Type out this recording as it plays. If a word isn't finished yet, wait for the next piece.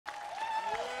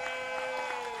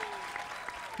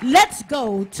Let's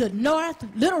go to North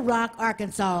Little Rock,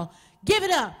 Arkansas. Give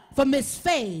it up for Miss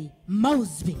Faye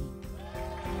Mosby.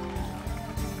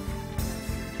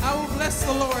 I will bless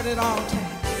the Lord at all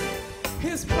times.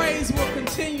 His praise will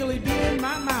continually be in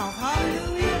my mouth.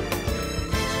 Hallelujah.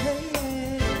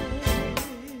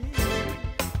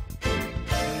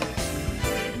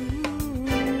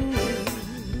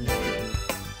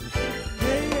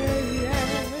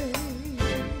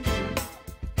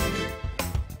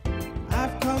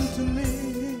 I've come to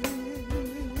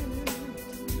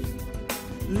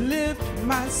lift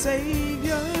my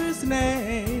Savior's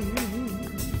name.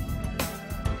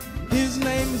 His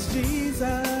name is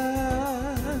Jesus,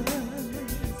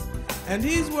 and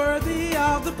he's worthy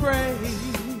of the praise.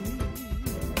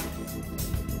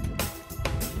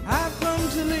 I've come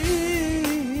to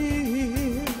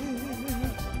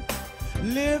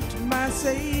lift my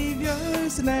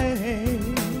Savior's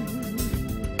name.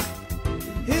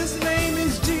 His name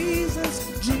is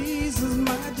Jesus, Jesus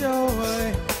my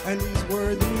joy, and he's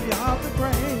worthy of the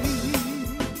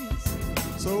praise.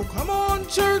 So come on,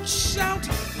 church, shout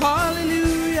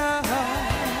hallelujah.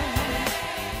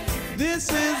 This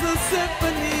is a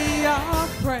symphony of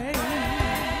praise.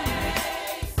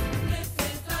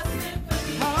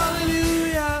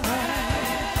 Hallelujah.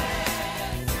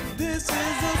 This is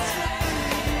a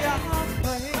symphony of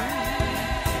praise.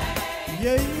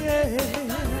 Yeah,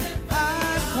 yeah.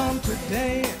 I've come to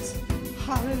dance.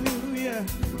 Hallelujah.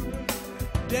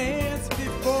 Dance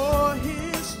before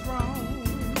his throne.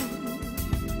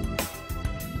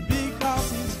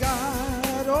 Because he's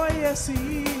God, oh yes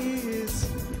he is.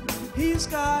 He's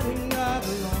God and God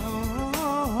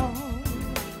alone.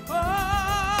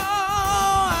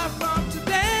 Oh, I've come to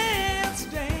dance,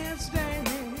 dance, dance.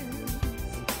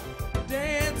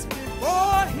 Dance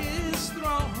before his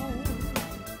throne.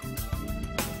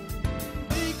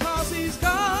 Because he's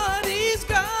God, he's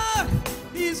God.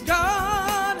 He's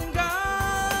God and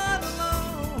God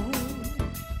alone.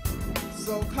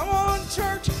 So come on,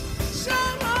 church,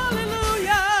 shout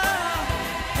hallelujah.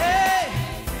 Hey,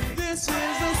 this is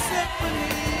a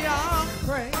symphony of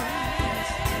praise.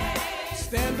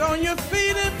 Stand on your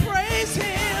feet and praise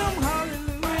him.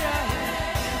 Hallelujah.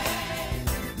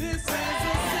 This is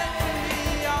a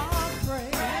symphony of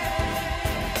praise.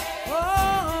 Oh,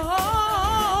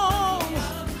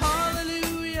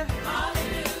 hallelujah.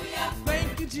 Hallelujah.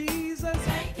 Thank you, Jesus.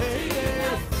 Thank you,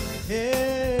 Jesus. Hey.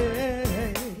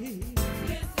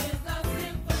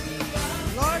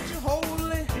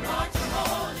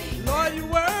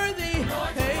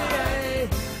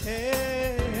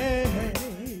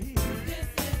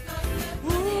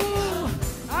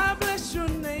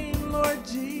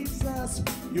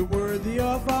 You're worthy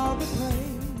of all the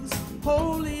praise.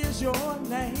 Holy is your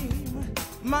name.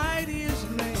 Mighty is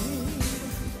your name.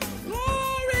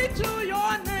 Glory to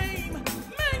your name.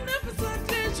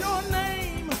 Magnificent is your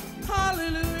name.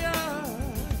 Hallelujah.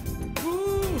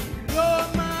 Ooh, you're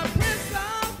my Prince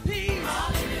of Peace.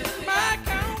 Hallelujah. My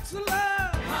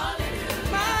Counselor.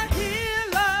 Hallelujah. My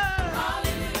Healer.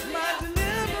 Hallelujah. My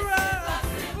Deliverer.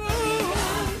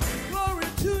 Ooh, glory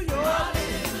to your name.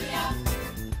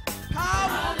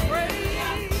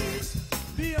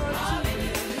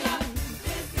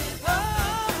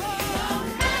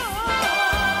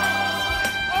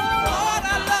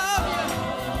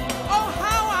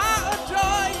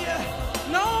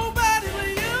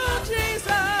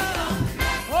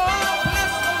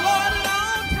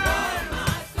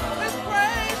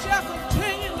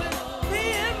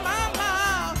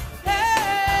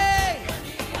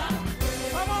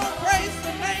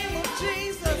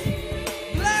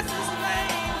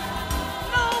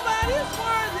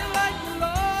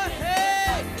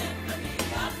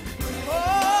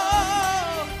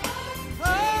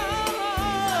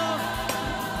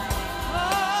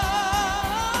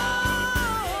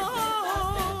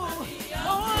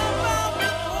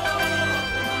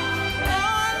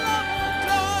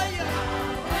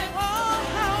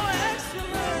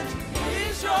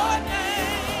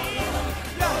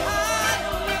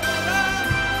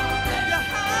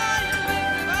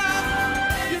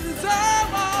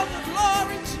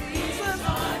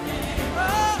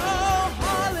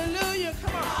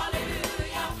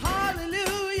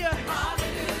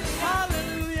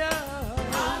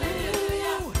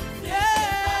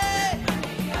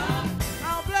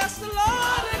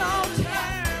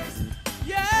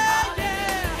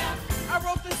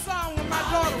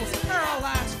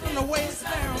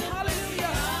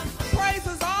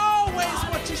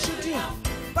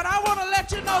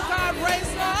 You know God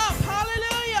raised her up.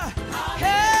 Hallelujah.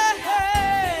 Hey,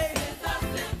 hey.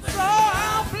 So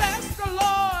I'll bless the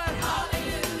Lord.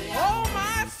 Oh,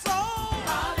 my soul.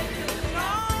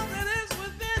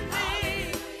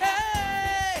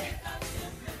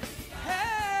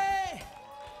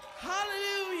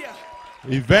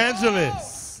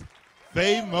 Evangelist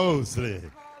Faye Mosby.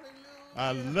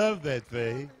 I love that,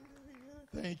 Faye.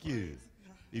 Thank you.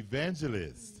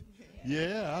 Evangelist.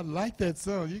 Yeah, I like that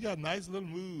song. You got nice little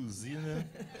moves, you know.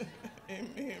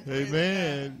 Amen.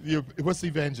 Amen. What's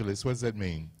evangelist? What does that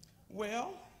mean?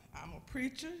 Well, I'm a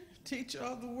preacher, teacher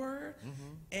of the word,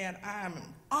 and I'm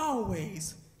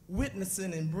always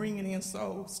witnessing and bringing in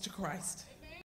souls to Christ.